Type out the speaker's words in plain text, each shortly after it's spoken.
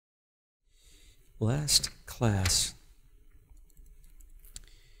last class,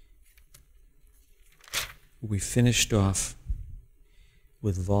 we finished off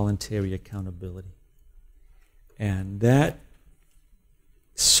with voluntary accountability. And that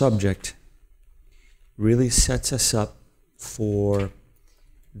subject really sets us up for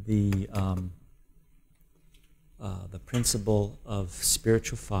the principle of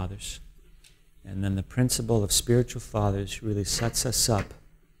spiritual fathers. And then the principle of spiritual fathers really sets us up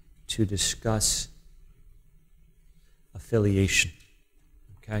to discuss affiliation.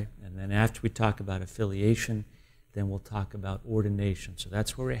 Okay? And then after we talk about affiliation, then we'll talk about ordination. So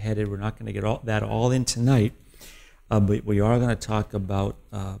that's where we're headed. We're not going to get that all in tonight, but we are going to talk about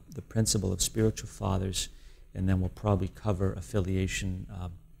the principle of spiritual fathers, and then we'll probably cover affiliation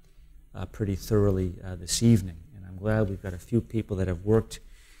pretty thoroughly this evening. And I'm glad we've got a few people that have worked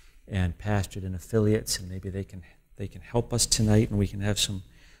and pastored in affiliates, and maybe they can help us tonight, and we can have some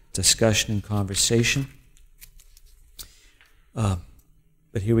discussion and conversation.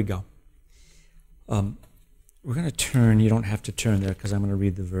 But here we go. We're going to turn, you don't have to turn there because I'm going to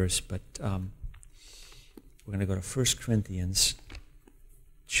read the verse, but we're going to go to 1 Corinthians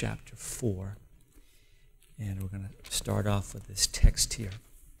chapter 4, and we're going to start off with this text here.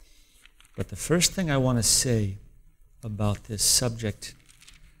 But the first thing I want to say about this subject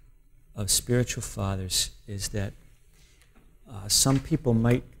of spiritual fathers is that some people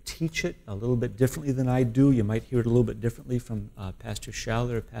might teach it a little bit differently than I do. You might hear it a little bit differently from Pastor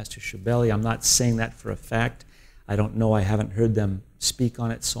Schaller or Pastor Shabelli. I'm not saying that for a fact. I don't know. I haven't heard them speak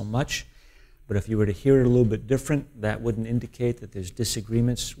on it so much. But if you were to hear it a little bit different, that wouldn't indicate that there's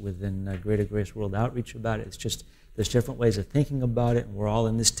disagreements within Greater Grace World Outreach about it. It's just there's different ways of thinking about it, and we're all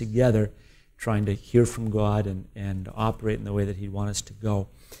in this together trying to hear from God and operate in the way that He'd want us to go.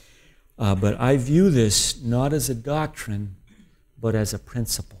 But I view this not as a doctrine, but as a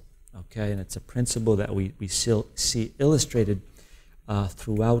principle, okay? And it's a principle that we still see illustrated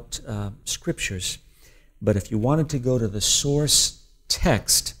throughout Scriptures. But if you wanted to go to the source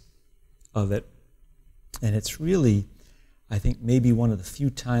text of it, and it's really, I think, maybe one of the few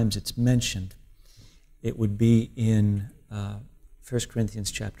times it's mentioned, it would be in 1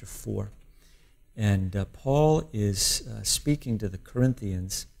 Corinthians chapter 4. And Paul is speaking to the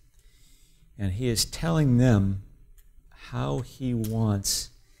Corinthians, and he is telling them how he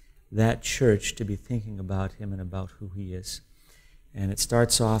wants that church to be thinking about him and about who he is. And it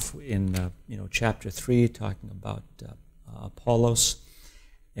starts off in chapter 3 talking about Apollos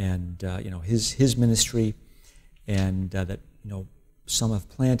and his ministry, and that some have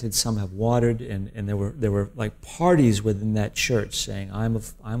planted, some have watered, and there were like parties within that church saying, I'm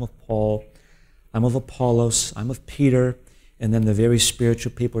of Paul, I'm of Apollos, I'm of Peter, and then the very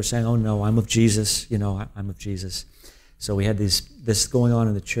spiritual people are saying, oh no, I'm of Jesus, I'm of Jesus. So we had this going on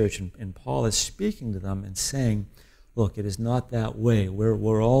in the church, and Paul is speaking to them and saying, look, it is not that way.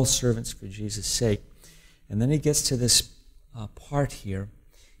 We're all servants for Jesus' sake. And then he gets to this part here.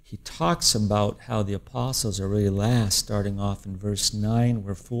 He talks about how the apostles are really last, starting off in verse 9,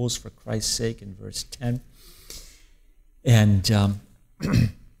 we're fools for Christ's sake, in verse 10. And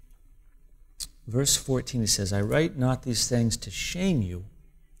verse 14, he says, I write not these things to shame you,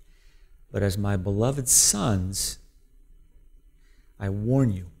 but as my beloved sons, I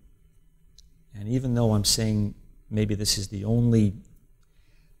warn you. And even though I'm saying maybe this is the only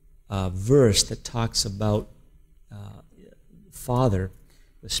verse that talks about father,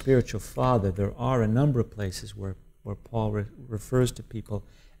 the spiritual father, there are a number of places where Paul refers to people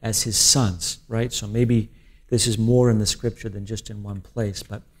as his sons, right? So maybe this is more in the Scripture than just in one place.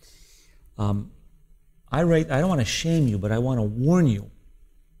 But I don't want to shame you, but I want to warn you.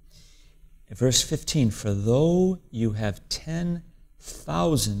 In verse 15, for though you have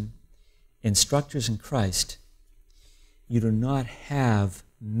 10,000 instructors in Christ, you do not have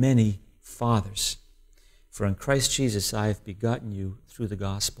many fathers. For in Christ Jesus I have begotten you through the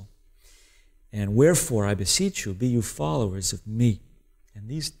gospel. And wherefore, I beseech you, be you followers of me. And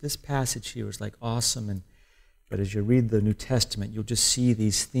this passage here is like awesome. But as you read the New Testament, you'll just see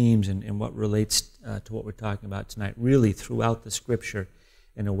these themes and what relates to what we're talking about tonight, really throughout the Scripture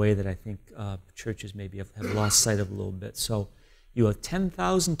in a way that I think churches maybe have lost sight of a little bit. So you have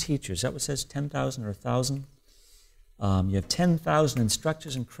 10,000 teachers. Is that what says 10,000 or 1,000? You have 10,000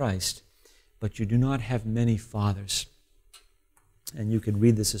 instructors in Christ, but you do not have many fathers. And you can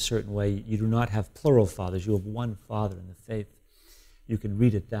read this a certain way. You do not have plural fathers. You have one father in the faith. You can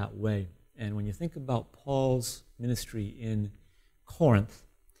read it that way. And when you think about Paul's ministry in Corinth,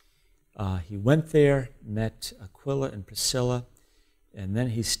 he went there, met Aquila and Priscilla, and then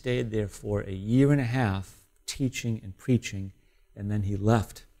he stayed there for a year and a half teaching and preaching, and then he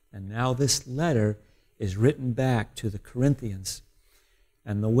left. And now this letter is written back to the Corinthians.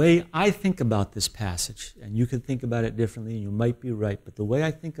 And the way I think about this passage, and you can think about it differently, and you might be right, but the way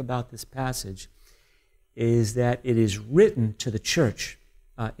I think about this passage is that it is written to the church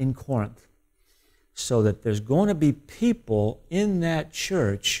in Corinth, so that there's going to be people in that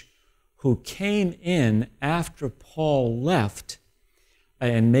church who came in after Paul left,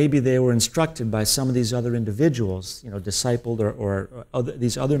 and maybe they were instructed by some of these other individuals, discipled or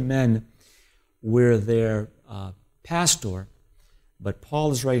these other men were their pastor. But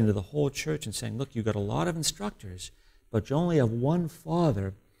Paul is writing to the whole church and saying, look, you've got a lot of instructors, but you only have one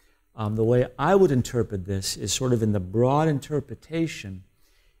father. The way I would interpret this is sort of in the broad interpretation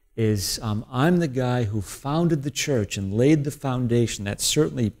is I'm the guy who founded the church and laid the foundation. That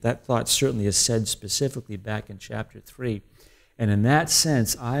thought certainly is said specifically back in chapter 3. And in that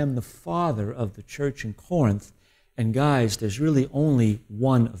sense, I am the father of the church in Corinth. And guys, there's really only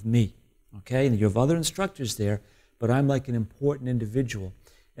one of me. Okay? And you have other instructors there, but I'm like an important individual.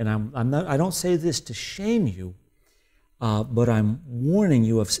 And I don't say this to shame you, but I'm warning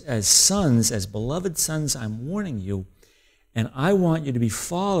you as sons, as beloved sons, I'm warning you. And I want you to be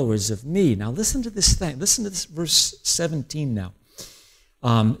followers of me. Now listen to this thing. Listen to this verse 17 now.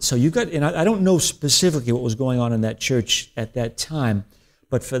 So you got, and I don't know specifically what was going on in that church at that time,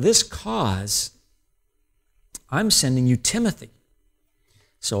 but for this cause, I'm sending you Timothy.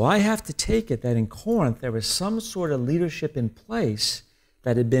 So I have to take it that in Corinth there was some sort of leadership in place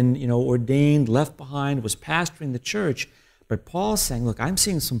that had been, ordained, left behind, was pastoring the church. But Paul's saying, look, I'm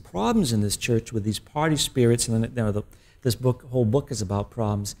seeing some problems in this church with these party spirits, and then this whole book is about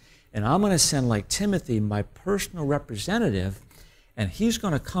problems. And I'm going to send like Timothy, my personal representative, and he's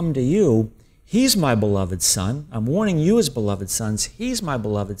going to come to you. He's my beloved son. I'm warning you as beloved sons. He's my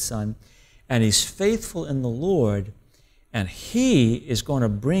beloved son, and he's faithful in the Lord. And he is going to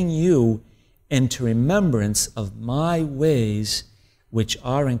bring you into remembrance of my ways which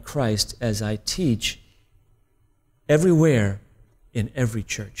are in Christ as I teach everywhere in every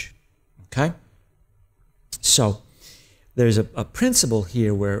church. Okay? So there's a principle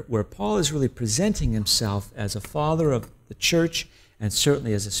here where Paul is really presenting himself as a father of the church and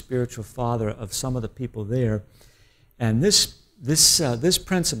certainly as a spiritual father of some of the people there. And this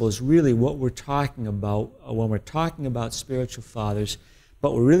principle is really what we're talking about when we're talking about spiritual fathers,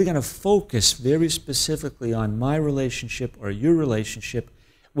 but we're really going to focus very specifically on my relationship or your relationship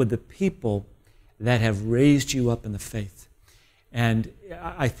with the people that have raised you up in the faith. And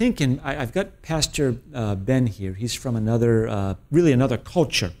I think I've got Pastor Ben here. He's from another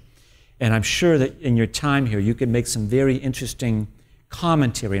culture. And I'm sure that in your time here, you can make some very interesting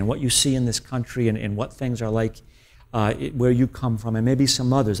commentary on what you see in this country and what things are like where you come from, and maybe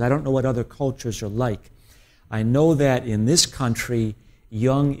some others. I don't know what other cultures are like. I know that in this country,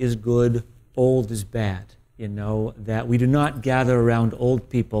 young is good, old is bad. That we do not gather around old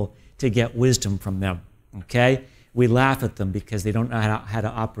people to get wisdom from them, okay? We laugh at them because they don't know how to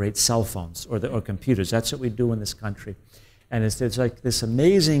operate cell phones or computers. That's what we do in this country. And it's like this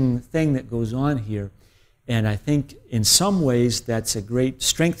amazing thing that goes on here. And I think in some ways that's a great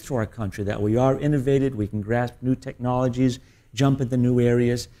strength to our country, that we are innovative, we can grasp new technologies, jump into new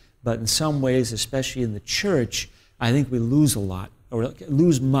areas. But in some ways, especially in the church, I think we lose a lot, or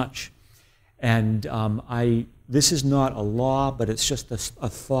lose much. And this is not a law, but it's just a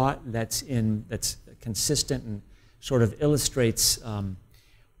thought that's consistent and sort of illustrates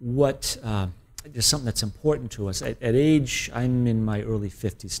just something that's important to us. At age, I'm in my early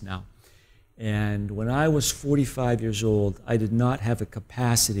 50s now. And when I was 45 years old, I did not have the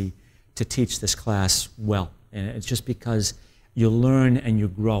capacity to teach this class well. And it's just because you learn and you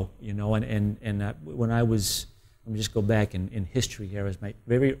grow, And when I was, let me just go back in history here, as my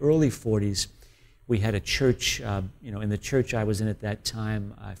very early 40s, we had a church, in the church I was in at that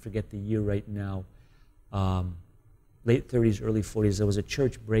time, I forget the year right now, late 30s, early 40s, there was a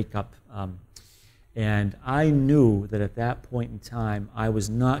church breakup. And I knew that at that point in time, I was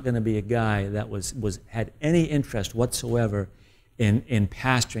not going to be a guy that had any interest whatsoever in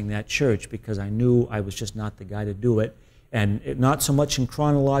pastoring that church, because I knew I was just not the guy to do it. And not so much in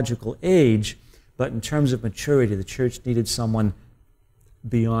chronological age, but in terms of maturity, the church needed someone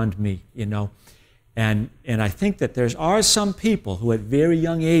beyond me, And I think that there are some people who at very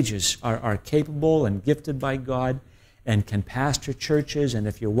young ages are capable and gifted by God and can pastor churches. And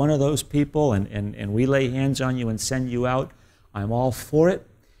if you're one of those people and we lay hands on you and send you out, I'm all for it.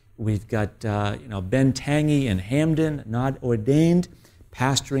 We've got Ben Tangy in Hamden, not ordained,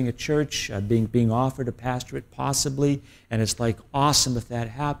 pastoring a church, being offered to pastor it possibly, and it's like awesome if that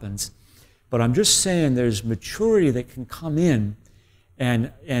happens. But I'm just saying there's maturity that can come in,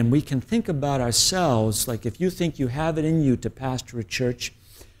 And we can think about ourselves, like if you think you have it in you to pastor a church,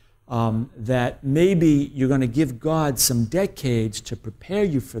 that maybe you're going to give God some decades to prepare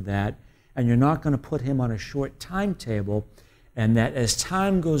you for that, and you're not going to put him on a short timetable, and that as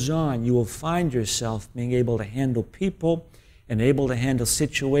time goes on, you will find yourself being able to handle people and able to handle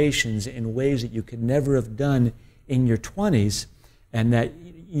situations in ways that you could never have done in your 20s, and that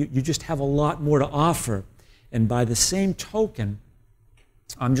you just have a lot more to offer. And by the same token,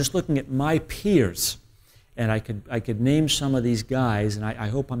 I'm just looking at my peers, and I could name some of these guys, and I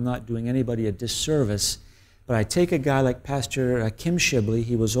hope I'm not doing anybody a disservice, but I take a guy like Pastor Kim Shibley.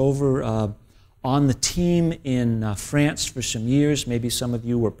 He was over on the team in France for some years. Maybe some of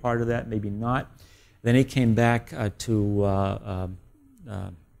you were part of that, maybe not. Then he came back to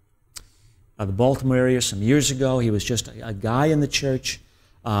the Baltimore area some years ago. He was just a guy in the church,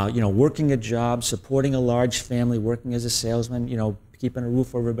 working a job, supporting a large family, working as a salesman, keeping a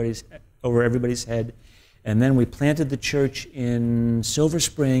roof over everybody's head. And then we planted the church in Silver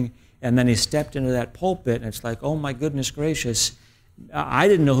Spring, and then he stepped into that pulpit, and it's like, oh my goodness gracious, I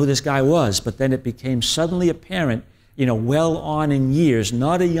didn't know who this guy was, but then it became suddenly apparent, well on in years,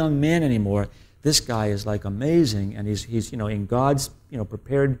 not a young man anymore. This guy is like amazing, and he's in God's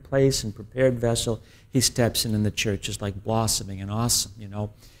prepared place and prepared vessel. He steps in, and the church is like blossoming and awesome,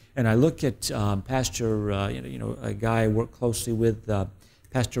 And I look at Pastor, a guy I work closely with,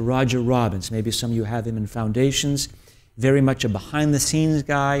 Pastor Roger Robbins. Maybe some of you have him in Foundations. Very much a behind-the-scenes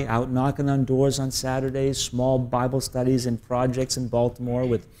guy, out knocking on doors on Saturdays, small Bible studies and projects in Baltimore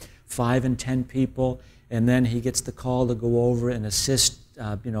with 5 and 10 people, and then he gets the call to go over and assist,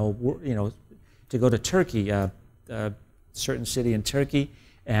 to go to Turkey, a certain city in Turkey,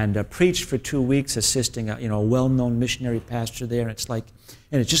 and preached for 2 weeks, assisting a well-known missionary pastor there. And it's like,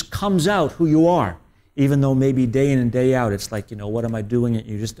 and it just comes out who you are, even though maybe day in and day out, it's like, what am I doing? And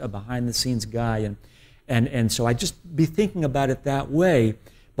you're just a behind-the-scenes guy. And so I just be thinking about it that way.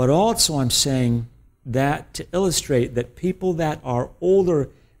 But also I'm saying that to illustrate that people that are older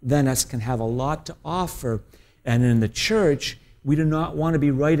than us can have a lot to offer. And in the church, we do not want to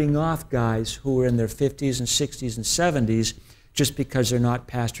be writing off guys who are in their 50s and 60s and 70s just because they're not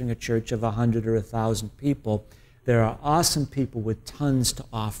pastoring a church of 100 or 1,000 people. There are awesome people with tons to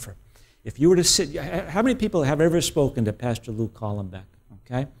offer. If you were to sit, how many people have ever spoken to Pastor Lou Collenbeck?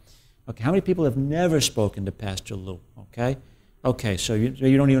 Okay? Okay, how many people have never spoken to Pastor Lou? Okay? Okay, so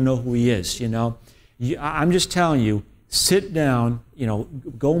you don't even know who he is, I'm just telling you, sit down,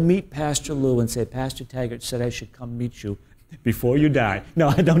 go meet Pastor Lou and say, Pastor Taggart said I should come meet you before you die.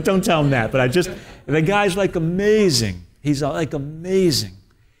 No, don't tell him that, but the guy's like amazing. He's like amazing.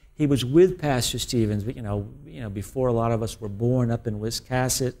 He was with Pastor Stevens, before a lot of us were born, up in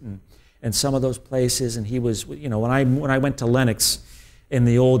Wiscasset and some of those places. And he was, when I went to Lenox in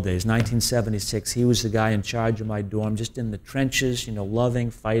the old days, 1976, he was the guy in charge of my dorm, just in the trenches,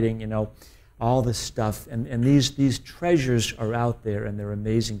 loving, fighting, all this stuff. And these treasures are out there, and they're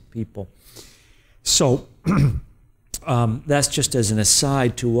amazing people. So that's just as an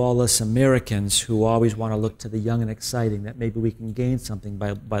aside to all us Americans who always want to look to the young and exciting, that maybe we can gain something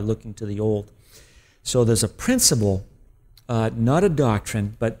by looking to the old. So there's a principle, not a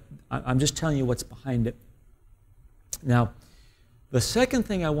doctrine, but I'm just telling you what's behind it. Now, the second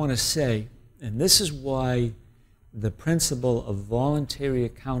thing I want to say, and this is why the principle of voluntary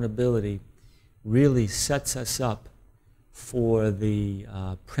accountability really sets us up for the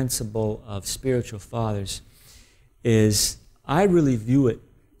principle of spiritual fathers, is I really view it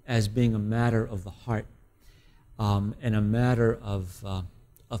as being a matter of the heart and a matter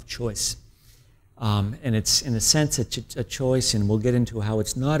of choice. And it's, in a sense, a choice, and we'll get into how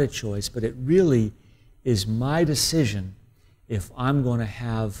it's not a choice, but it really is my decision if I'm going to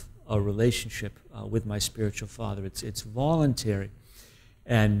have a relationship with my spiritual father. It's voluntary.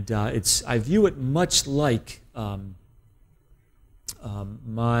 And I view it much like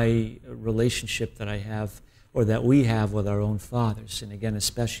my relationship that I have, or that we have with our own fathers. And again,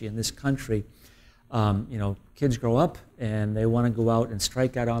 especially in this country, kids grow up and they want to go out and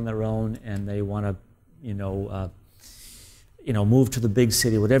strike out on their own, and they want to, move to the big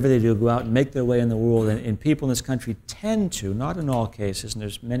city, whatever they do, go out and make their way in the world. And people in this country tend to, not in all cases, and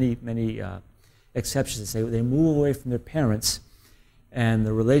there's many exceptions that say they move away from their parents, and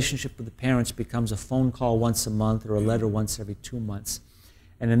the relationship with the parents becomes a phone call once a month or a letter once every 2 months.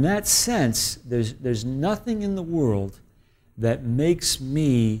 And in that sense, there's nothing in the world that makes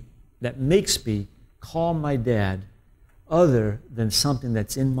me call my dad other than something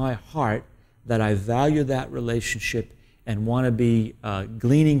that's in my heart, that I value that relationship and want to be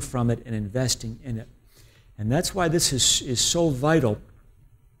gleaning from it and investing in it. And that's why this is so vital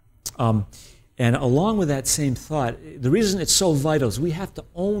And along with that same thought, the reason it's so vital is we have to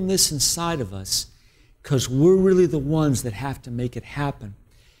own this inside of us because we're really the ones that have to make it happen.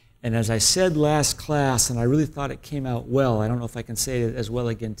 And as I said last class, and I really thought it came out well, I don't know if I can say it as well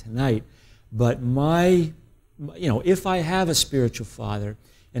again tonight, but if I have a spiritual father,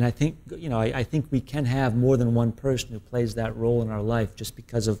 and I think, I think we can have more than one person who plays that role in our life just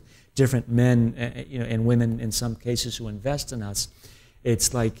because of different men, and women in some cases who invest in us.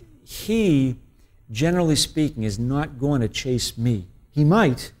 It's like he, generally speaking, is not going to chase me. He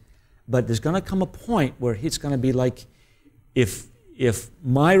might, but there's going to come a point where it's going to be like, if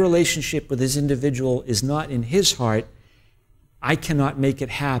my relationship with this individual is not in his heart, I cannot make it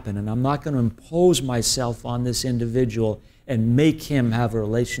happen, and I'm not going to impose myself on this individual and make him have a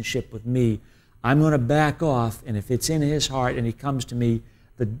relationship with me. I'm going to back off, and if it's in his heart and he comes to me,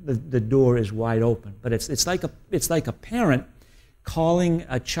 the door is wide open. But it's like a parent calling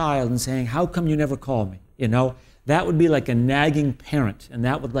a child and saying, "How come you never call me?" That would be like a nagging parent, and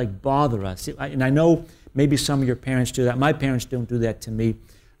that would like bother us. And I know maybe some of your parents do that. My parents don't do that to me.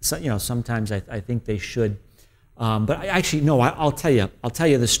 So, sometimes I think they should. But I'll tell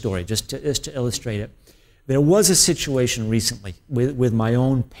you the story just to illustrate it. There was a situation recently with my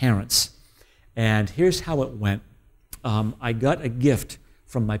own parents, and here's how it went. I got a gift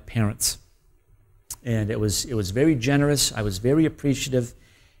from my parents, and it was very generous. I was very appreciative,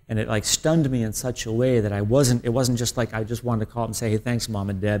 and it like stunned me in such a way that it wasn't just like I just wanted to call up and say, "Hey, thanks, Mom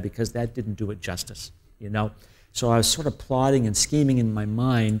and Dad," because that didn't do it justice, So I was sort of plotting and scheming in my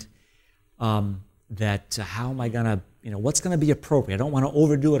mind that how am I gonna, what's gonna be appropriate? I don't want to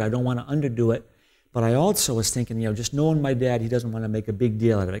overdo it. I don't want to underdo it. But I also was thinking, just knowing my dad, he doesn't want to make a big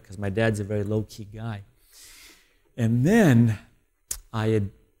deal out of it because my dad's a very low-key guy. And then I had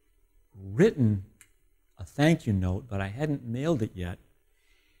written a thank you note, but I hadn't mailed it yet.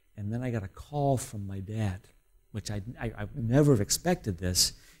 And then I got a call from my dad, which I never have expected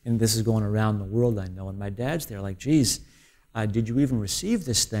this. And this is going around the world, I know. And my dad's there like, "Geez, did you even receive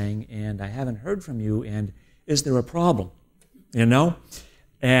this thing? And I haven't heard from you. And is there a problem?"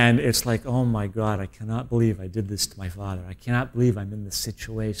 And it's like, oh my God, I cannot believe I did this to my father. I cannot believe I'm in this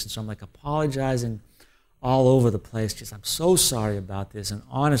situation. So I'm like apologizing all over the place. Just, "I'm so sorry about this." And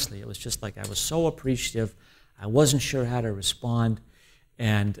honestly, it was just like I was so appreciative. I wasn't sure how to respond.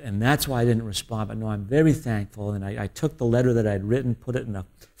 And that's why I didn't respond. But no, I'm very thankful. And I took the letter that I'd written, put it in a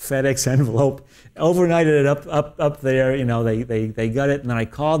FedEx envelope, overnighted it up there. They got it. And then I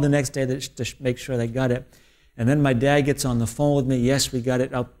called the next day to make sure they got it. And then my dad gets on the phone with me. "Yes, we got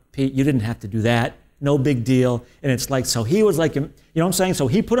it. Oh, Pete, you didn't have to do that. No big deal." And it's like, so he was like, what I'm saying? So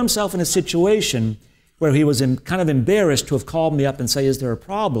he put himself in a situation where he was kind of embarrassed to have called me up and say, "Is there a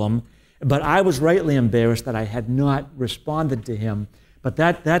problem?" But I was rightly embarrassed that I had not responded to him. But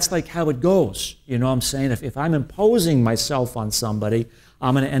that's like how it goes. What I'm saying? If I'm imposing myself on somebody,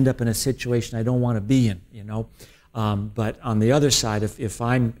 I'm going to end up in a situation I don't want to be in, But on the other side, if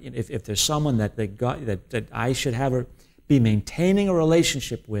there's someone that I should be maintaining a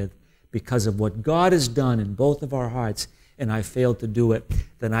relationship with because of what God has done in both of our hearts, and I failed to do it,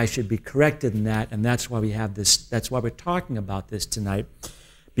 then I should be corrected in that. And that's why we have this. That's why we're talking about this tonight,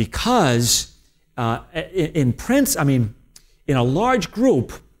 because in a large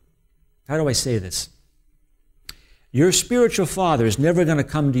group, how do I say this? Your spiritual father is never going to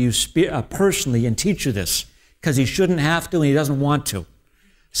come to you personally and teach you this, because he shouldn't have to and he doesn't want to.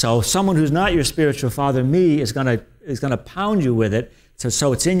 So someone who's not your spiritual father, me, is going to pound you with it,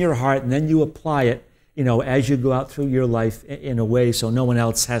 so it's in your heart, and then you apply it, as you go out through your life in a way so no one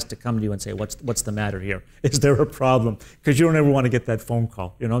else has to come to you and say, what's the matter here? Is there a problem? Because you don't ever want to get that phone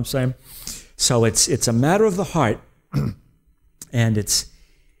call, you know what I'm saying? So it's a matter of the heart, and it's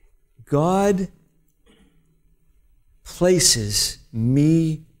God places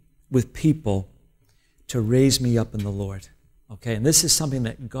me with people to raise me up in the Lord. Okay, and this is something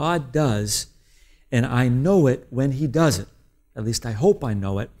that God does, and I know it when He does it. At least I hope I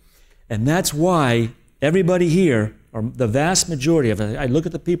know it. And that's why everybody here, or the vast majority of it, I look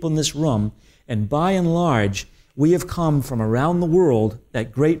at the people in this room, and by and large, we have come from around the world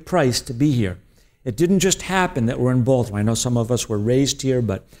at great price to be here. It didn't just happen that we're in Baltimore. I know some of us were raised here,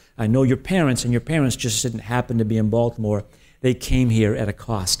 but I know your parents, and your parents just didn't happen to be in Baltimore. They came here at a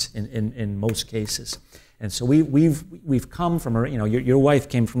cost in most cases. And so we've come from, your wife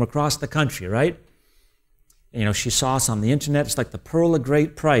came from across the country, right? She saw us on the internet. It's like the pearl of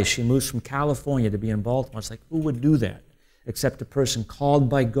great price. She moves from California to be in Baltimore. It's like, who would do that except a person called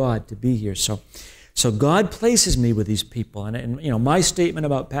by God to be here? So God places me with these people. And my statement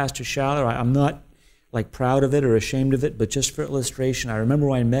about Pastor Schaller, I'm not like proud of it or ashamed of it, but just for illustration, I remember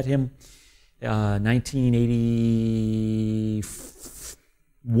when I met him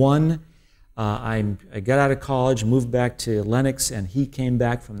 1981. I got out of college, moved back to Lenox, and he came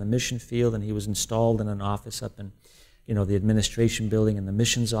back from the mission field, and he was installed in an office up in, the administration building in the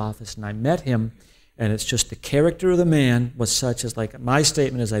missions office. And I met him, and it's just the character of the man was such as, like, my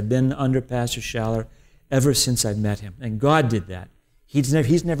statement is I've been under Pastor Schaller ever since I met him, and God did that.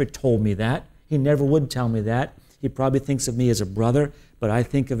 He's never told me that. He never would tell me that. He probably thinks of me as a brother, but I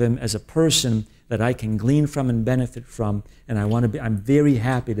think of him as a person that I can glean from and benefit from, and I'm very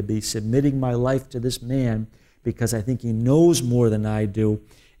happy to be submitting my life to this man because I think he knows more than I do,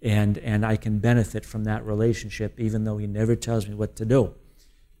 and I can benefit from that relationship even though he never tells me what to do,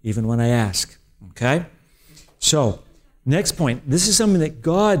 even when I ask, okay? So, next point, this is something that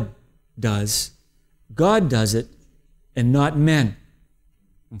God does. God does it and not men,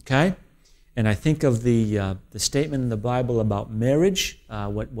 okay? And I think of the statement in the Bible about marriage,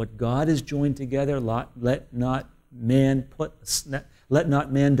 what God has joined together, let not man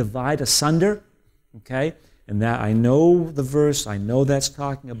divide asunder. Okay, and that I know the verse, I know that's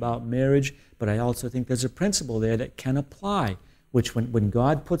talking about marriage, but I also think there's a principle there that can apply, which when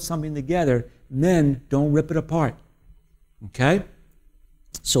God puts something together, men don't rip it apart. Okay,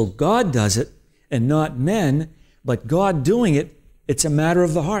 so God does it and not men, but God doing it, it's a matter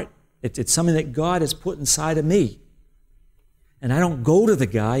of the heart. It's something that God has put inside of me. And I don't go to the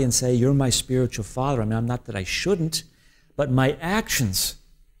guy and say, you're my spiritual father. I mean, I'm not that I shouldn't, but my actions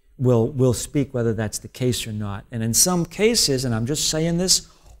will speak whether that's the case or not. And in some cases, and I'm just saying this,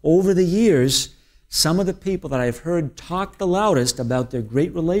 over the years, some of the people that I've heard talk the loudest about their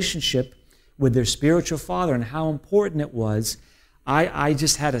great relationship with their spiritual father and how important it was, I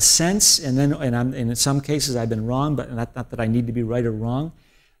just had a sense, and in some cases I've been wrong, but not that I need to be right or wrong,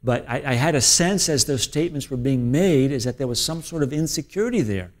 but I had a sense as those statements were being made is that there was some sort of insecurity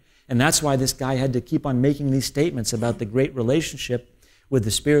there. And that's why this guy had to keep on making these statements about the great relationship with the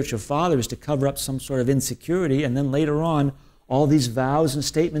spiritual father, is to cover up some sort of insecurity. And then later on, all these vows and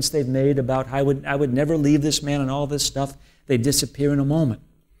statements they've made about how I would never leave this man and all this stuff, they disappear in a moment.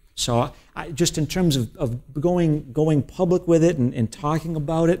 So just in terms of going public with it and talking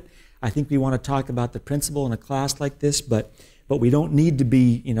about it, I think we want to talk about the principle in a class like this, but we don't need to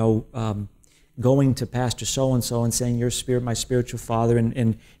be, going to Pastor so-and-so and saying, you're my spiritual father,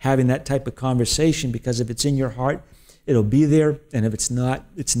 and having that type of conversation, because if it's in your heart, it'll be there, and if it's not,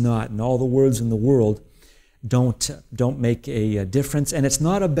 it's not. And all the words in the world don't make a difference, and it's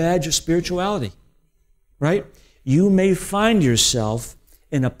not a badge of spirituality, right? You may find yourself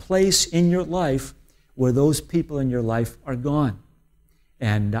in a place in your life where those people in your life are gone.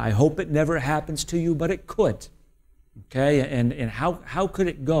 And I hope it never happens to you, but it could. Okay, and how could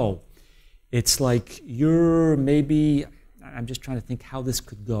it go? It's like I'm just trying to think how this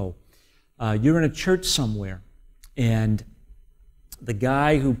could go. You're in a church somewhere, and the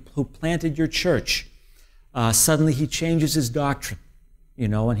guy who planted your church, suddenly he changes his doctrine,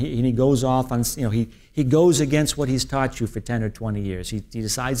 and he goes off on, he goes against what he's taught you for 10 or 20 years. He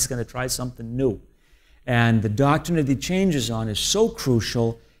decides he's going to try something new. And the doctrine that he changes on is so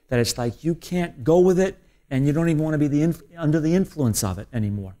crucial that it's like you can't go with it, and you don't even want to be under the influence of it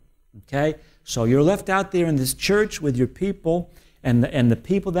anymore, okay? So you're left out there in this church with your people, and the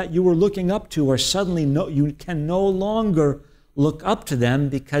people that you were looking up to are suddenly, you can no longer look up to them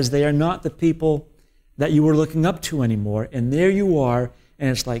because they are not the people that you were looking up to anymore. And there you are, and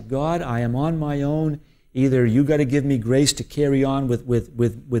it's like, God, I am on my own. Either you got to give me grace to carry on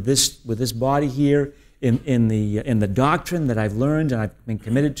with this body here in the doctrine that I've learned and I've been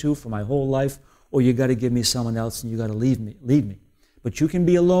committed to for my whole life, or you got to give me someone else and you got to lead me. But you can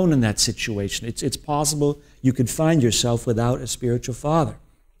be alone in that situation. It's possible you could find yourself without a spiritual father.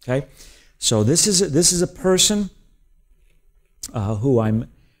 Okay, so this is a person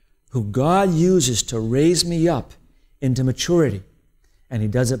who God uses to raise me up into maturity, and He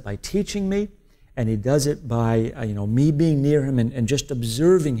does it by teaching me, and He does it by me being near Him and just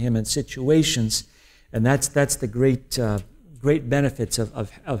observing Him in situations, and that's the great benefits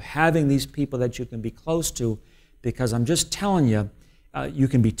of having these people that you can be close to, because I'm just telling you, you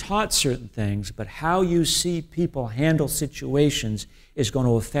can be taught certain things, but how you see people handle situations is going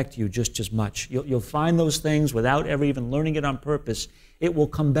to affect you just as much. You'll find those things without ever even learning it on purpose. It will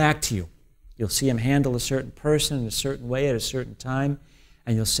come back to you. You'll see them handle a certain person in a certain way at a certain time,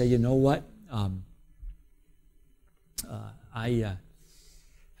 and you'll say, you know what,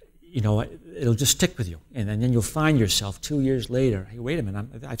 it'll just stick with you. And then you'll find yourself 2 years later, hey, wait a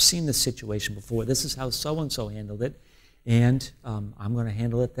minute, I've seen this situation before. This is how so-and-so handled it. And I'm going to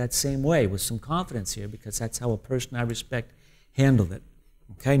handle it that same way with some confidence here, because that's how a person I respect handled it.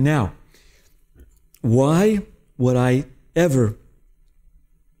 Okay, now, why would I ever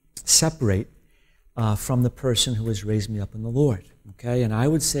separate from the person who has raised me up in the Lord? Okay, and I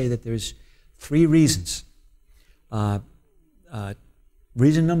would say that there's 3 reasons.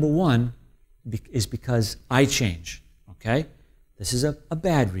 Reason number 1 is because I change. Okay, this is a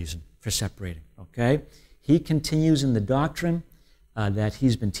bad reason for separating. Okay, he continues in the doctrine that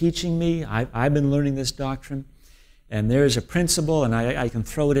he's been teaching me. I've been learning this doctrine. And there is a principle, and I can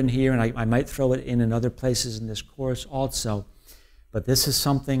throw it in here, and I might throw it in other places in this course also. But this is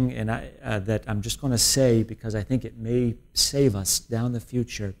something that I'm just going to say because I think it may save us down the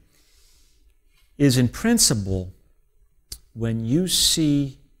future, is in principle, when you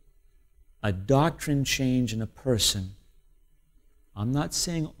see a doctrine change in a person, I'm not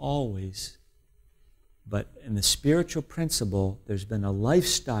saying always, but in the spiritual principle, there's been a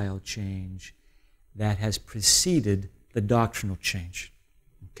lifestyle change that has preceded the doctrinal change.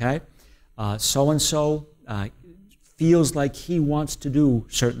 Okay? So-and-so feels like he wants to do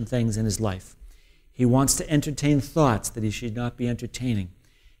certain things in his life. He wants to entertain thoughts that he should not be entertaining.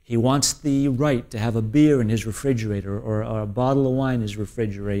 He wants the right to have a beer in his refrigerator or a bottle of wine in his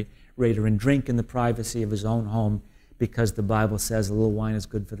refrigerator and drink in the privacy of his own home because the Bible says a little wine is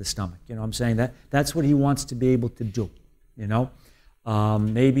good for the stomach. You know what I'm saying? That's what he wants to be able to do, you know? There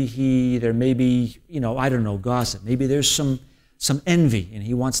may be, I don't know, gossip. Maybe there's some envy, and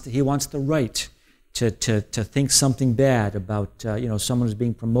he wants the right to think something bad about, someone who's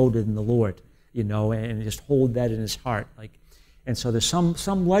being promoted in the Lord, and just hold that in his heart. And so there's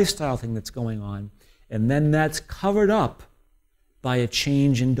some lifestyle thing that's going on, and then that's covered up by a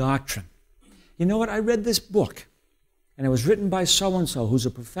change in doctrine. You know what? I read this book, and it was written by so-and-so who's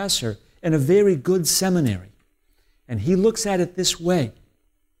a professor in a very good seminary. And he looks at it this way.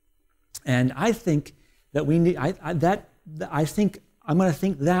 And I think that I think I'm going to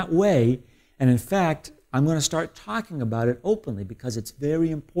think that way. And in fact, I'm going to start talking about it openly because it's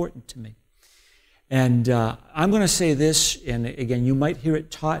very important to me. And I'm going to say this, and again, you might hear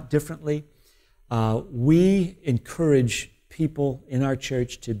it taught differently. We encourage people in our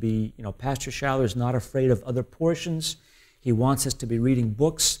church to be, Pastor Schaller is not afraid of other portions. He wants us to be reading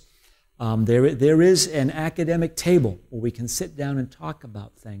books. There is an academic table where we can sit down and talk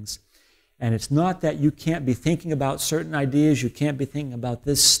about things. And it's not that you can't be thinking about certain ideas, you can't be thinking about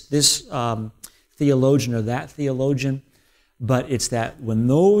this theologian or that theologian, but it's that when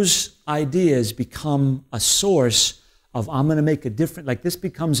those ideas become a source of, I'm going to make a difference, like this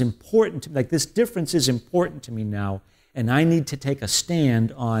becomes important, like this difference is important to me now, and I need to take a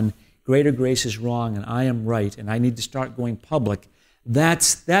stand on greater grace is wrong and I am right, and I need to start going public.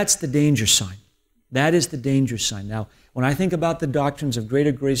 That's the danger sign. That is the danger sign. Now, when I think about the doctrines of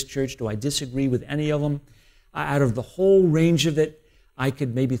Greater Grace Church, do I disagree with any of them? Out of the whole range of it, I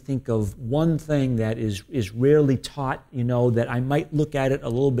could maybe think of one thing that is rarely taught, that I might look at it a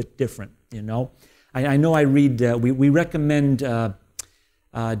little bit different, I know I read, we recommend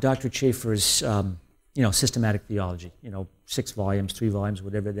Dr. Chafer's, systematic theology, 6 volumes, 3 volumes,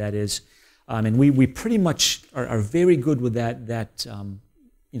 whatever that is. And we pretty much are very good with that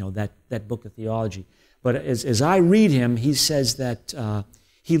book of theology. But as I read him, he says that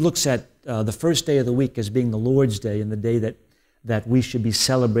he looks at the first day of the week as being the Lord's Day and the day that we should be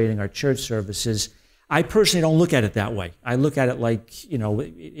celebrating our church services. I personally don't look at it that way. I look at it like,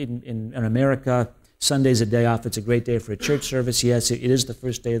 in America, Sunday's a day off. It's a great day for a church service. Yes, it is the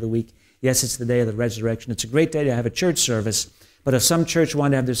first day of the week. Yes, it's the day of the resurrection. It's a great day to have a church service. But if some church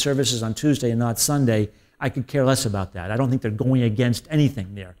wanted to have their services on Tuesday and not Sunday, I could care less about that. I don't think they're going against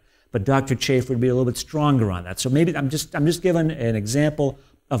anything there. But Dr. Chafer would be a little bit stronger on that. So maybe I'm just giving an example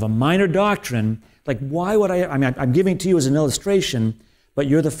of a minor doctrine. Like, why would I'm giving it to you as an illustration, but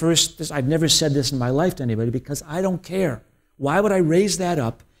you're the first. I've never said this in my life to anybody because I don't care. Why would I raise that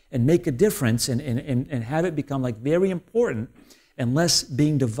up and make a difference and have it become like very important unless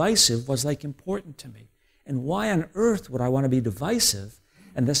being divisive was like important to me? And why on earth would I want to be divisive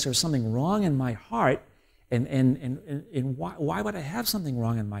unless there's something wrong in my heart? And why would I have something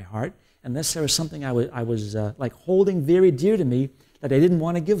wrong in my heart unless there was something I was like holding very dear to me that I didn't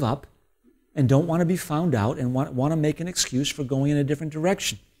want to give up and don't want to be found out and want to make an excuse for going in a different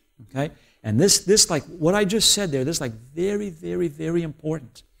direction? Okay? And this like what I just said there, this is like very, very, very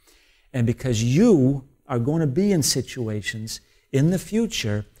important. And because you are going to be in situations in the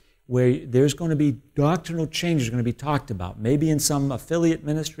future where there's going to be doctrinal changes going to be talked about, maybe in some affiliate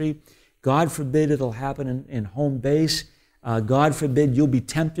ministry. God forbid it'll happen in home base. God forbid you'll be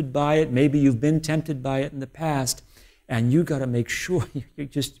tempted by it. Maybe you've been tempted by it in the past. And you got to make sure you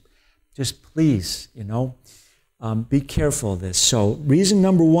just please, be careful of this. So reason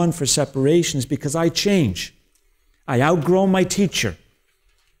number one for separation is because I change. I outgrow my teacher.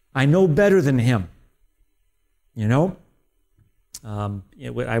 I know better than him. When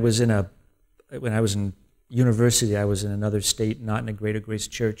I was in university, I was in another state, not in a Greater Grace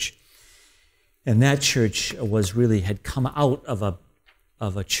Church. And that church had come out of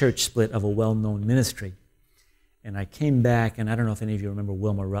a church split of a well-known ministry. And I came back, and I don't know if any of you remember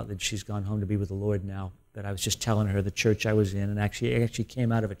Wilma Rutledge. She's gone home to be with the Lord now. But I was just telling her the church I was in, and I actually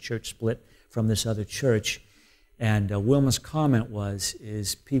came out of a church split from this other church. And Wilma's comment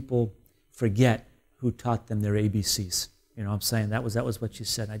is people forget who taught them their ABCs. You know what I'm saying? That was what she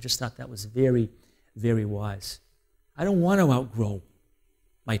said. I just thought that was very, very wise. I don't want to outgrow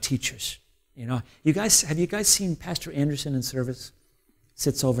my teachers. Have you guys seen Pastor Anderson in service?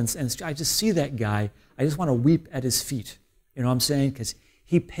 Sits over and I just see that guy. I just want to weep at his feet. You know what I'm saying? Because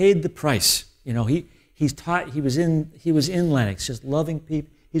he paid the price. He was in Lenox, just loving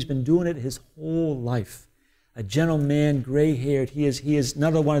people. He's been doing it his whole life. A gentle man, gray-haired. He is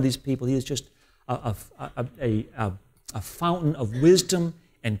not one of these people. He is just a fountain of wisdom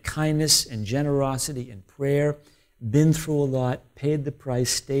and kindness and generosity and prayer. Been through a lot, paid the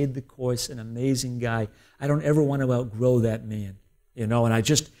price, stayed the course. An amazing guy. I don't ever want to outgrow that man. And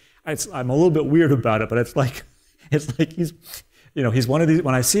I'm a little bit weird about it, but it's like he's one of these.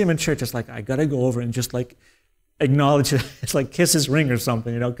 When I see him in church, it's like I got to go over and just like acknowledge it. It's like kiss his ring or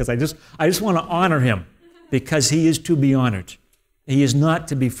something, because I just want to honor him because he is to be honored. He is not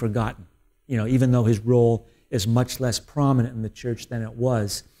to be forgotten, even though his role is much less prominent in the church than it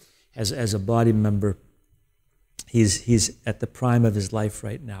was as a body member. He's at the prime of his life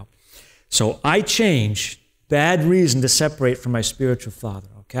right now. So I change. Bad reason to separate from my spiritual father,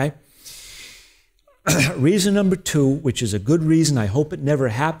 okay? Reason number two, which is a good reason. I hope it never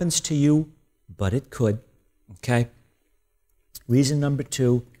happens to you, but it could, okay? Reason number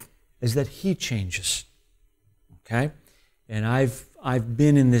two is that he changes, okay? And I've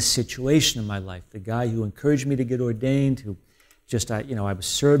been in this situation in my life. The guy who encouraged me to get ordained, who I was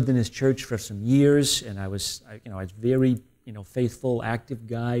served in his church for some years, and I was very, faithful, active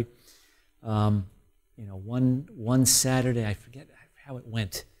guy. One Saturday, I forget how it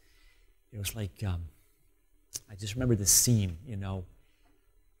went. It was like, I just remember the scene,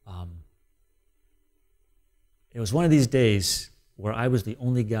 It was one of these days where I was the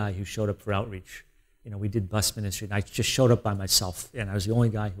only guy who showed up for outreach. We did bus ministry, and I just showed up by myself, and I was the only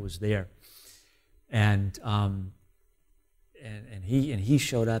guy who was there. And he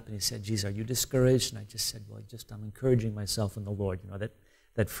showed up, and he said, "Geez, are you discouraged?" And I just said, "Well, I'm encouraging myself in the Lord."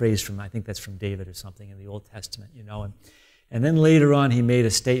 That phrase I think that's from David or something in the Old Testament, And then later on, he made a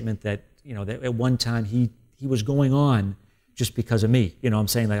statement that, that at one time he was going on just because of me. I'm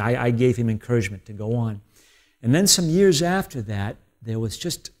saying, like, I gave him encouragement to go on. And then some years after that, there was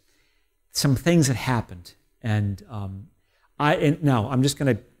just some things that happened. And now, I'm just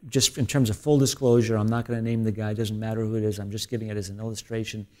going to, just in terms of full disclosure, I'm not going to name the guy. It doesn't matter who it is. I'm just giving it as an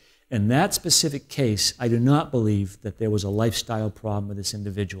illustration. In that specific case, I do not believe that there was a lifestyle problem with this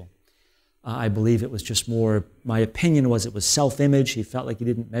individual. I believe it was just more, my opinion was it was self-image. He felt like he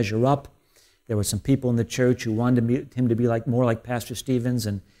didn't measure up. There were some people in the church who wanted him to be more like Pastor Stevens.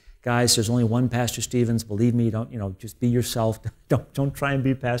 And guys, there's only one Pastor Stevens. Believe me, don't, just be yourself. Don't try and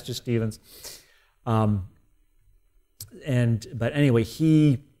be Pastor Stevens. But anyway,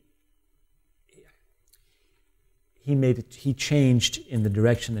 he changed in the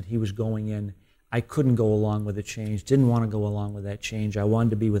direction that he was going in. I couldn't go along with the change, didn't want to go along with that change. I wanted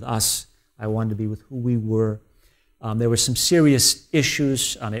to be with us. I wanted to be with who we were. There were some serious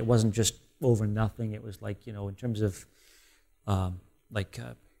issues. It wasn't just over nothing. It was like, in terms of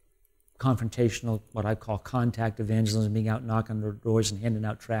confrontational, what I call contact evangelism, being out knocking on doors and handing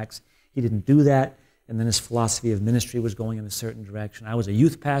out tracts. He didn't do that. And then his philosophy of ministry was going in a certain direction. I was a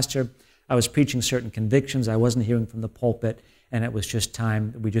youth pastor. I was preaching certain convictions. I wasn't hearing from the pulpit, and it was just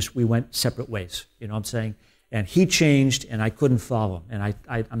time. We went separate ways. You know what I'm saying? And he changed, and I couldn't follow him. And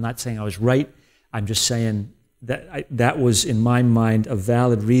I'm not saying I was right. I'm just saying that that was, in my mind, a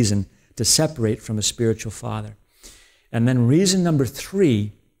valid reason to separate from a spiritual father. And then reason number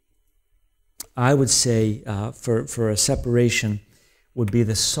 3, I would say, for a separation would be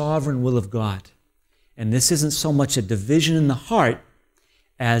the sovereign will of God. And this isn't so much a division in the heart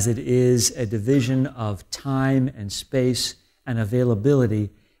as it is a division of time and space and availability,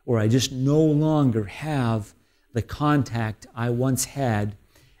 where I just no longer have the contact I once had,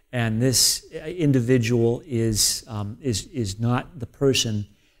 and this individual is not the person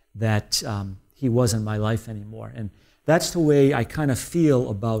that he was in my life anymore. And that's the way I kind of feel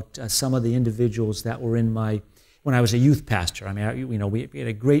about some of the individuals that were when I was a youth pastor. I mean, we had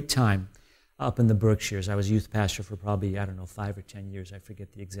a great time up in the Berkshires. I was youth pastor for probably, 5 or 10 years. I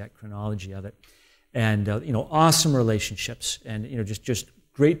forget the exact chronology of it. And, awesome relationships and, just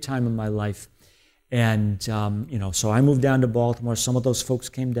great time in my life. And, so I moved down to Baltimore. Some of those folks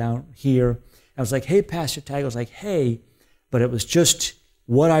came down here. I was like, hey, Pastor Tag. I was like, hey, but it was just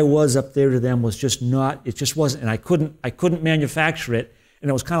what I was up there to them was just not, it just wasn't, and I couldn't manufacture it. And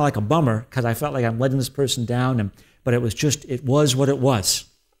it was kind of like a bummer because I felt like I'm letting this person down. But it was what it was.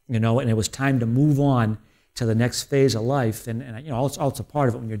 And it was time to move on to the next phase of life. And also a part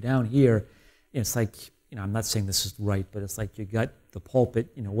of it when you're down here, it's like, I'm not saying this is right, but it's like you got the pulpit,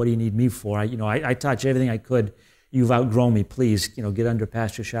 what do you need me for? I taught you everything I could. You've outgrown me, please, get under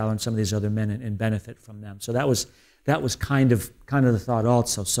Pastor Schaller and some of these other men and benefit from them. So that was kind of the thought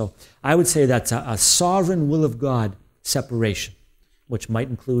also. So I would say that's a sovereign will of God separation, which might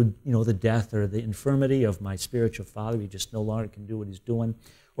include, the death or the infirmity of my spiritual father. He just no longer can do what he's doing.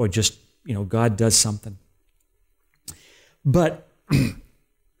 Or just, God does something. But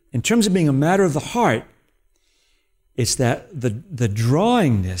in terms of being a matter of the heart, it's that the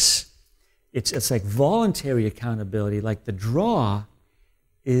drawingness, it's like voluntary accountability. Like the draw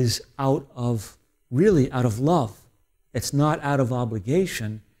is out of love. It's not out of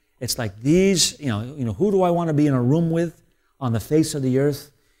obligation. It's like these, who do I want to be in a room with on the face of the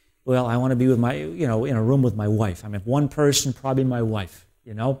earth? Well, I want to be with in a room with my wife. I mean, one person, probably my wife.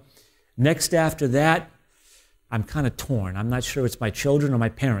 Next after that, I'm kind of torn. I'm not sure it's my children or my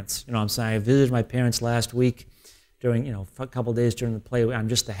parents. I'm saying I visited my parents last week during, a couple of days during the play. I'm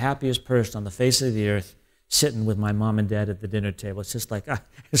just the happiest person on the face of the earth sitting with my mom and dad at the dinner table. It's just like I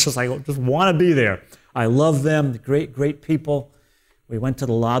just want to be there. I love them. Great, great people. We went to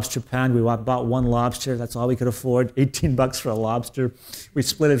the lobster pound. We bought one lobster. That's all we could afford, $18 for a lobster. We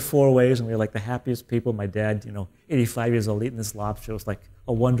split it 4 ways, and we were like the happiest people. My dad, 85 years old, eating this lobster. It was like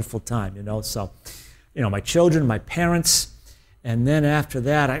a wonderful time, So, my children, my parents, and then after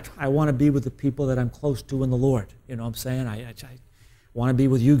that, I want to be with the people that I'm close to in the Lord. You know what I'm saying? I want to be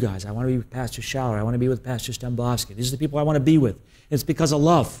with you guys. I want to be with Pastor Schaller. I want to be with Pastor Stembowski. These are the people I want to be with. It's because of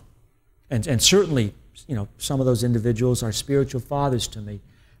love. And certainly, some of those individuals are spiritual fathers to me.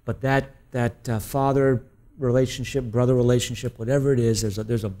 But that father relationship, brother relationship, whatever it is,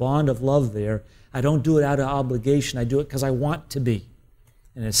 there's a bond of love there. I don't do it out of obligation. I do it because I want to be.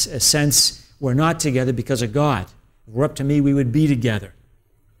 In a sense, we're not together because of God. If it were up to me, we would be together.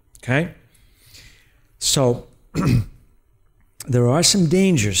 Okay? So, there are some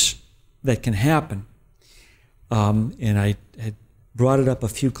dangers that can happen. And I had brought it up a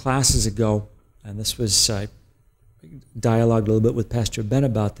few classes ago, and this was, I dialogued a little bit with Pastor Ben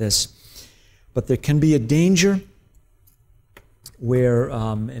about this, but there can be a danger where,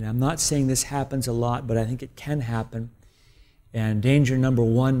 and I'm not saying this happens a lot, but I think it can happen, and danger number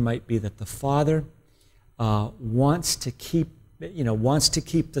one might be that the father wants to keep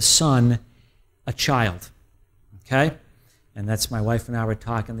the son a child, okay? And that's my wife and I were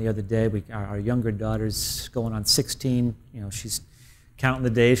talking the other day. Our younger daughter's going on 16. She's counting the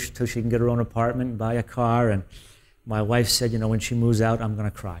days till she can get her own apartment and buy a car. And my wife said, when she moves out, I'm going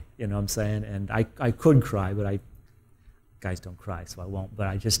to cry. You know what I'm saying? And I could cry, but guys don't cry, so I won't. But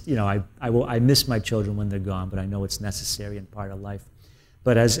I just, I miss my children when they're gone, but I know it's necessary and part of life.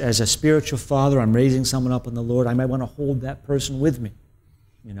 But as a spiritual father, I'm raising someone up in the Lord. I might want to hold that person with me.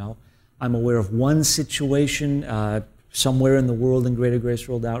 I'm aware of one situation somewhere in the world in Greater Grace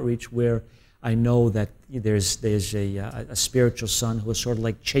World Outreach where I know that there's a spiritual son who is sort of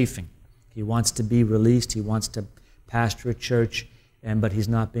like chafing. He wants to be released. He wants to pastor a church, but he's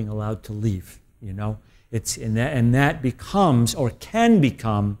not being allowed to leave. And that becomes or can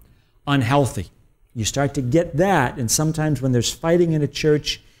become unhealthy. You start to get that, and sometimes when there's fighting in a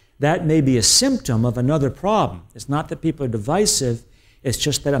church, that may be a symptom of another problem. It's not that people are divisive. It's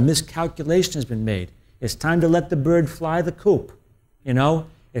just that a miscalculation has been made. It's time to let the bird fly the coop,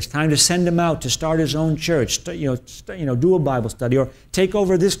 It's time to send him out to start his own church, do a Bible study, or take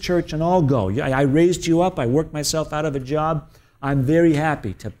over this church and I'll go. I raised you up. I worked myself out of a job. I'm very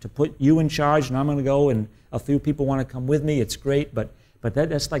happy to put you in charge, and I'm going to go, and a few people want to come with me. It's great, but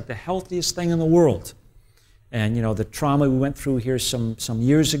that's like the healthiest thing in the world. And, the trauma we went through here some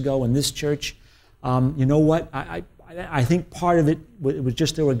years ago in this church, you know what? I think part of it was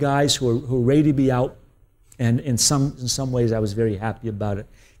just there were guys who were ready to be out. And in some ways, I was very happy about it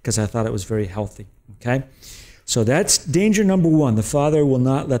because I thought it was very healthy, okay? So that's danger number one. The father will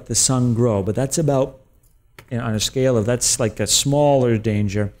not let the son grow. But that's about, on a scale of, that's like a smaller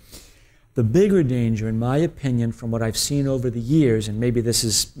danger. The bigger danger, in my opinion, from what I've seen over the years, and maybe this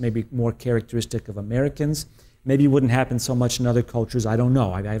is maybe more characteristic of Americans, maybe it wouldn't happen so much in other cultures, I don't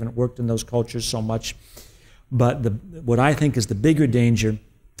know. I haven't worked in those cultures so much. But what I think is the bigger danger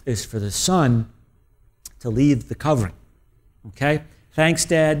is for the son to leave the covering. Okay? Thanks,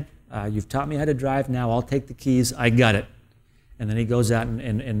 Dad. You've taught me how to drive. Now I'll take the keys. I got it. And then he goes out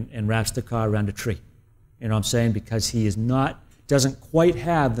and wraps the car around a tree. You know what I'm saying? Because he doesn't quite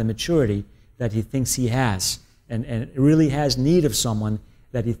have the maturity that he thinks he has, and really has need of someone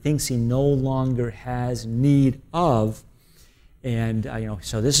that he thinks he no longer has need of. And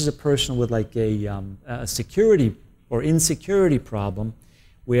so this is a person with like a security or insecurity problem,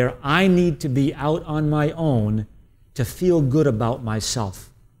 where I need to be out on my own to feel good about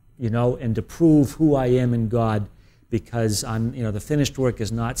myself, and to prove who I am in God, because the finished work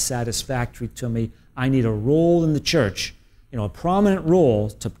is not satisfactory to me. I need a role in the church, a prominent role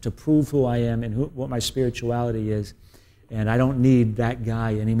to prove who I am and what my spirituality is, and I don't need that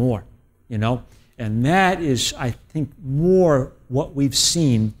guy anymore, And that is, I think, more what we've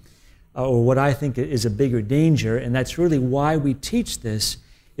seen, or what I think is a bigger danger, and that's really why we teach this,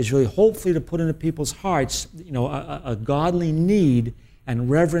 is really hopefully to put into people's hearts, a godly need and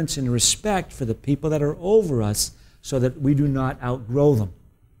reverence and respect for the people that are over us, so that we do not outgrow them.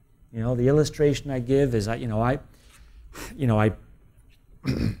 The illustration I give is, I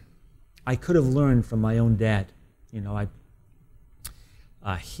could have learned from my own dad.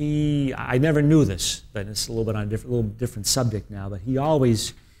 I never knew this, but it's a little bit on a little different subject now. But he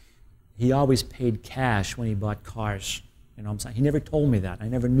always paid cash when he bought cars. He never told me that. I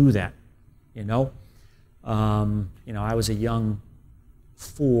never knew that. I was a young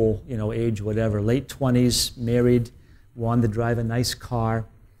fool, age whatever, late 20s, married, wanted to drive a nice car,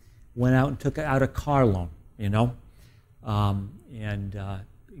 went out and took out a car loan, and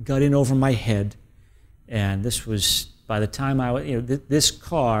got in over my head. And this was, by the time this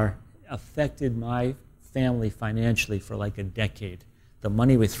car affected my family financially for like a decade. The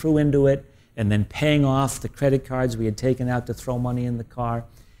money we threw into it, and then paying off the credit cards we had taken out to throw money in the car.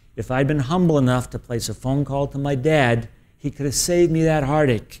 If I'd been humble enough to place a phone call to my dad, he could have saved me that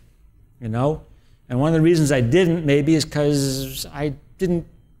heartache, And one of the reasons I didn't, maybe, is because I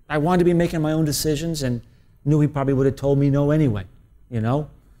wanted to be making my own decisions, and knew he probably would have told me no anyway,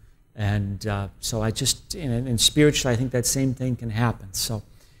 And so I just, and spiritually, I think that same thing can happen. So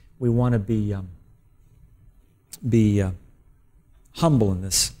we want to be humble in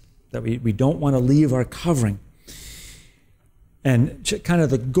this, that we don't want to leave our covering. And kind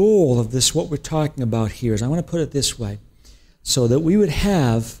of the goal of this, what we're talking about here, is I want to put it this way, so that we would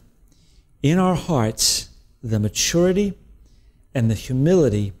have in our hearts the maturity and the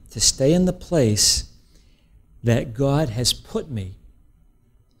humility to stay in the place that God has put me.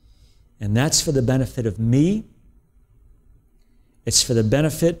 And that's for the benefit of me. It's for the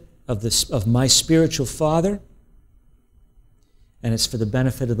benefit of my spiritual father. And it's for the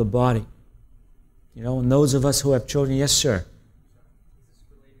benefit of the body. And those of us who have children, yes, sir.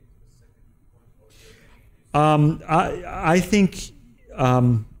 I think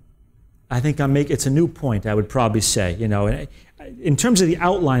it's a new point, I would probably say. In terms of the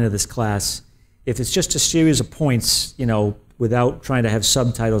outline of this class, if it's just a series of points, without trying to have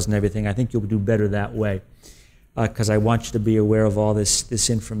subtitles and everything, I think you'll do better that way, because I want you to be aware of all this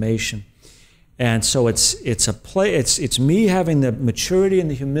information. And so it's me having the maturity and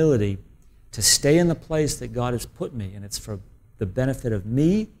the humility to stay in the place that God has put me, and it's for the benefit of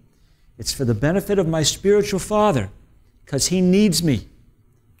me. It's for the benefit of my spiritual father, because he needs me.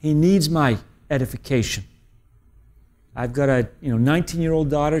 He needs my edification. I've got a 19-year-old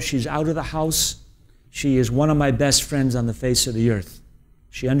daughter. She's out of the house. She is one of my best friends on the face of the earth.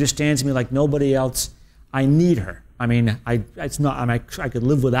 She understands me like nobody else. I need her. I could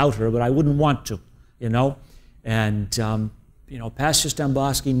live without her, but I wouldn't want to, And Pastor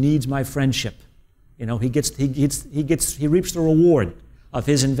Stamboski needs my friendship. He reaps the reward of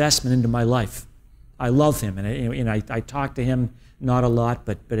his investment into my life. I love him, and I talk to him, not a lot,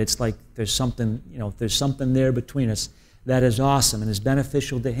 but it's like there's something there between us that is awesome and is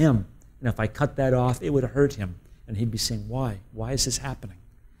beneficial to him. And if I cut that off, it would hurt him. And he'd be saying, why? Why is this happening?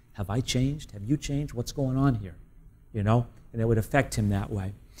 Have I changed? Have you changed? What's going on here? And it would affect him that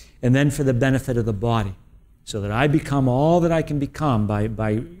way. And then for the benefit of the body, so that I become all that I can become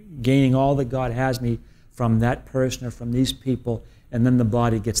by gaining all that God has me from that person or from these people, and then the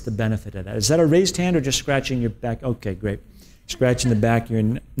body gets the benefit of that. Is that a raised hand or just scratching your back? Okay, great. Scratching the back of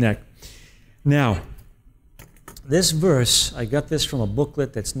your neck. Now, this verse, I got this from a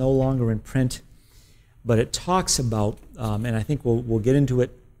booklet that's no longer in print, but it talks about, and I think we'll get into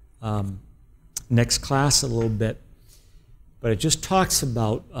it next class a little bit. But it just talks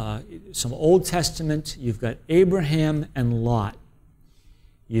about some Old Testament. You've got Abraham and Lot.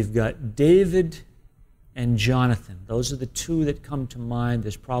 You've got David and Jonathan. Those are the two that come to mind.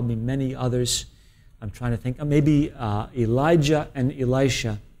 There's probably many others. I'm trying to think. Maybe Elijah and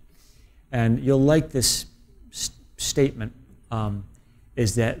Elisha. And you'll like this statement,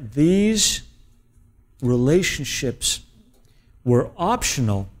 is that these relationships were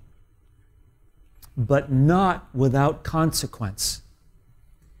optional, but not without consequence.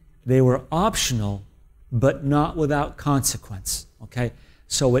 They were optional, but not without consequence. Okay?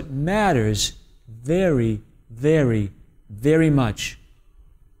 So it matters very, very, very much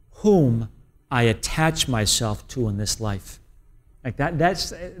whom I attach myself to in this life. Like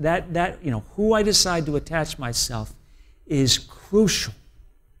that, you know, who I decide to attach myself is crucial,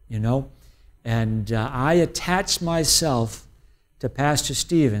 you know. And I attached myself to Pastor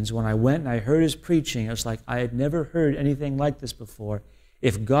Stevens when I went and I heard his preaching. I was like, I had never heard anything like this before.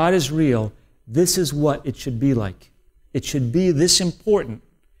 If God is real, this is what it should be like. It should be this important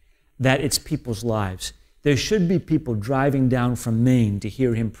that it's people's lives. There should be people driving down from Maine to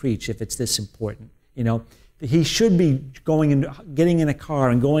hear him preach if it's this important, you know. He should be going and getting in a car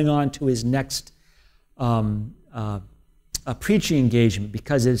and going on to his next preaching engagement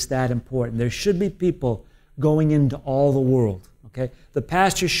because it's that important. There should be people going into all the world. Okay, the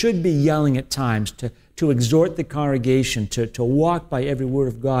pastor should be yelling at times to exhort the congregation to walk by every word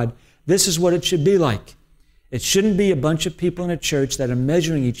of God. This is what it should be like. It shouldn't be a bunch of people in a church that are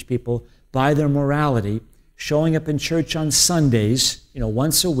measuring each people by their morality, showing up in church on Sundays, you know,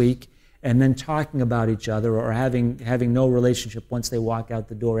 once a week, and then talking about each other or having no relationship once they walk out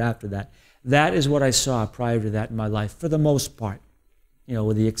the door after that. That is what I saw prior to that in my life, for the most part, you know,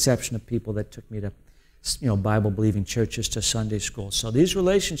 with the exception of people that took me to, you know, Bible-believing churches, to Sunday school. So these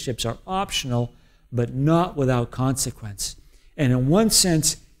relationships are optional, but not without consequence. And in one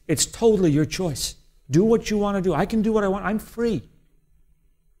sense, it's totally your choice. Do what you want to do. I can do what I want. I'm free.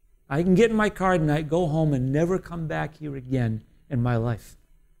 I can get in my car tonight, go home, and never come back here again in my life.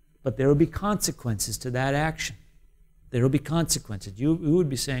 But there will be consequences to that action. There will be consequences. You would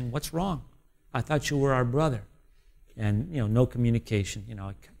be saying, what's wrong? I thought you were our brother. And, you know, no communication, you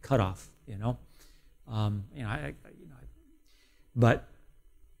know, cut off, you know. But,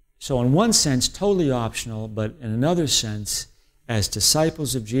 so in one sense, totally optional, but in another sense, as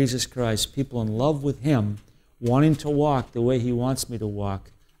disciples of Jesus Christ, people in love with Him, wanting to walk the way He wants me to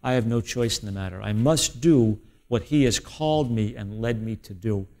walk, I have no choice in the matter. I must do what He has called me and led me to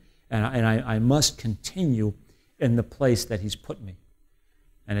do. And I must continue in the place that He's put me.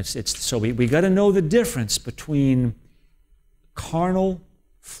 And so we got to know the difference between carnal,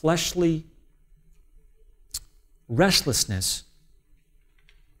 fleshly restlessness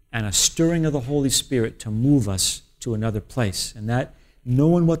and a stirring of the Holy Spirit to move us to another place. And that,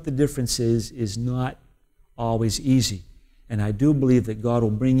 knowing what the difference is not always easy. And I do believe that God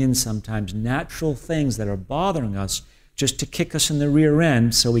will bring in sometimes natural things that are bothering us just to kick us in the rear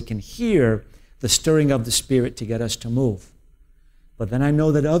end so we can hear the stirring of the Spirit to get us to move. But then I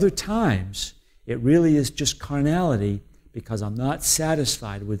know that other times it really is just carnality because I'm not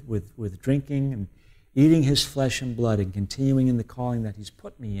satisfied with drinking and eating His flesh and blood and continuing in the calling that He's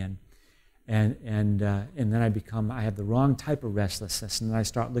put me in. And then I have the wrong type of restlessness, and then I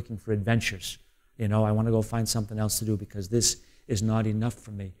start looking for adventures. You know, I want to go find something else to do because this is not enough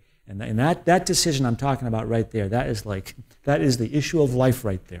for me. And that decision I'm talking about right there, that is the issue of life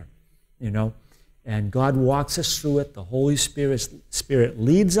right there, you know. And God walks us through it. The Holy Spirit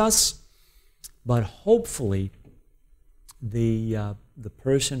leads us, but hopefully the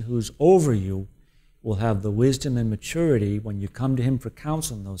person who's over you will have the wisdom and maturity when you come to Him for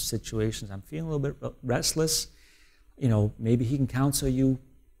counsel in those situations. I'm feeling a little bit restless. You know, maybe He can counsel you,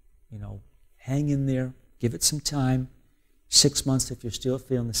 you know, hang in there, give it some time. 6 months if you're still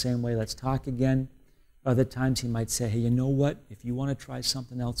feeling the same way, let's talk again. Other times He might say, hey, you know what? If you want to try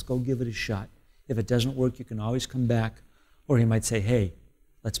something else, go give it a shot. If it doesn't work, you can always come back. Or He might say, hey,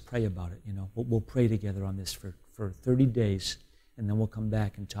 let's pray about it. You know, we'll pray together on this for 30 days, and then we'll come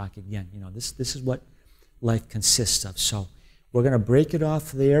back and talk again. You know, this is what life consists of. So we're going to break it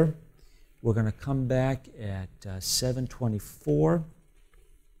off there. We're going to come back at 7:24.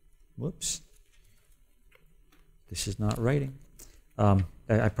 Whoops. This is not writing. I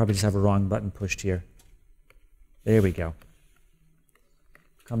probably just have a wrong button pushed here. There we go.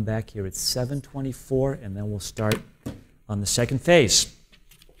 Come back here at 7:24, and then we'll start on the second phase.